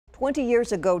20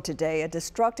 years ago today, a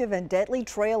destructive and deadly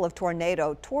trail of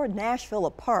tornado tore Nashville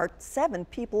apart. 7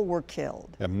 people were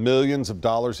killed. And millions of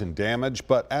dollars in damage.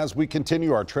 But as we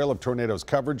continue our Trail of Tornadoes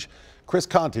coverage, Chris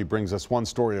Conti brings us one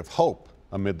story of hope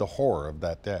amid the horror of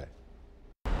that day.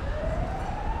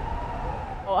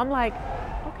 Oh, I'm like,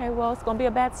 okay, well, it's going to be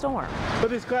a bad storm. But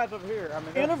these clouds up here,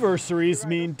 Anniversaries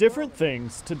mean different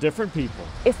things to different people.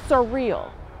 It's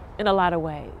surreal in a lot of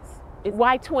ways.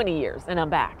 Why 20 years and I'm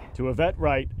back? To Yvette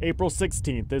Wright, April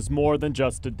 16th is more than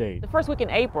just a date. The first week in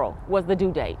April was the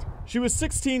due date. She was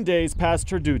 16 days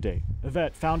past her due date.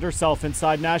 Yvette found herself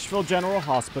inside Nashville General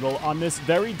Hospital on this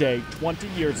very day 20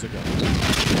 years ago.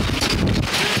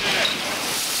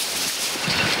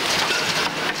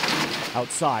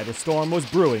 Outside, a storm was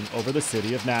brewing over the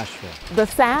city of Nashville. The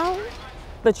sound,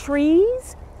 the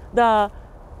trees, the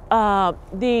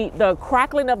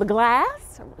crackling of the glass,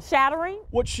 shattering.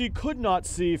 What she could not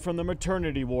see from the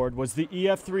maternity ward was the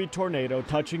EF3 tornado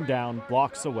touching down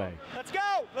blocks away. Let's go!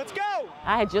 Let's go!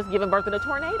 I had just given birth in a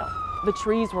tornado. The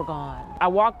trees were gone. I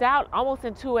walked out almost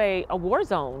into a war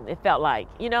zone, it felt like,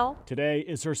 you know? Today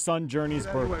is her son Journey's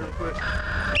birthday.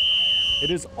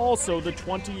 It is also the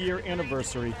 20-year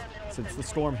anniversary since the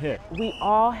storm hit. We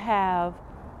all have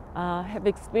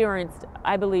experienced,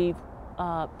 I believe,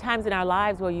 times in our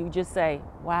lives where you just say,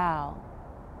 wow,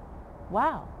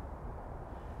 wow.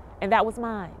 And that was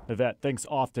mine. Yvette thinks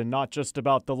often not just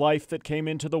about the life that came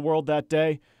into the world that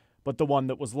day, but the one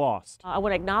that was lost. I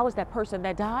want to acknowledge that person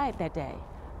that died that day.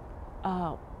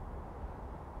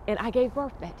 And I gave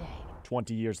birth that day.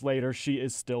 20 years later, she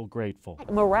is still grateful.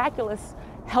 Miraculous,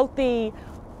 healthy,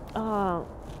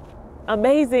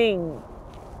 amazing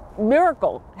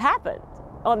miracle happened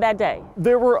on that day.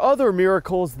 There were other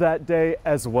miracles that day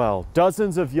as well.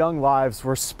 Dozens of young lives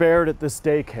were spared at this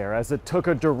daycare as it took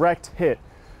a direct hit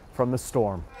from the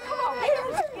storm.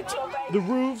 The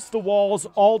roofs, the walls,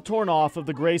 all torn off of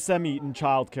the Grace M. Eaton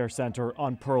Child Care Center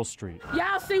on Pearl Street.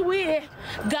 Y'all see,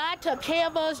 God took care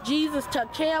of us, Jesus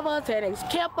took care of us, and He's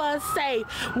kept us safe.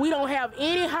 We don't have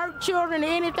any hurt children or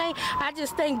anything. I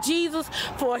just thank Jesus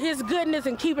for His goodness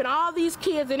and keeping all these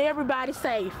kids and everybody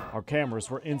safe. Our cameras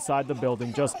were inside the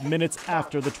building just minutes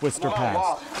after the twister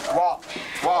passed.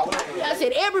 I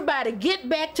said, everybody get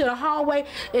back to the hallway.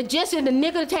 It's just in the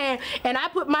nick of time. And I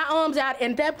put my arms out,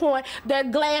 and at that point,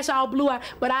 that glass all blew out,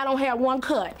 but I don't have one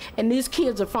cut, and these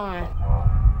kids are fine.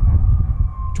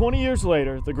 20 years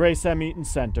later, the Grace M. Eaton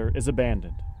Center is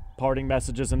abandoned. Parting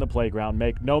messages in the playground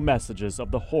make no messages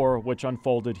of the horror which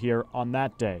unfolded here on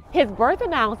that day. His birth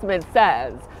announcement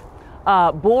says,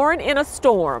 born in a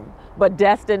storm, but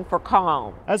destined for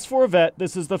calm. As for Yvette,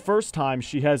 this is the first time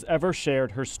she has ever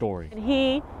shared her story. And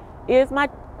he is my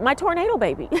tornado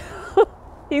baby.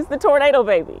 He's the tornado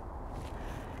baby.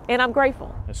 And I'm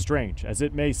grateful. As strange as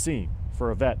it may seem,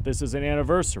 for Yvette, this is an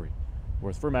anniversary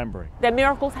worth remembering. That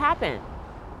miracles happen.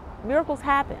 Miracles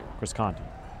happen. Chris Conti,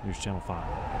 News Channel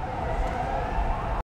 5.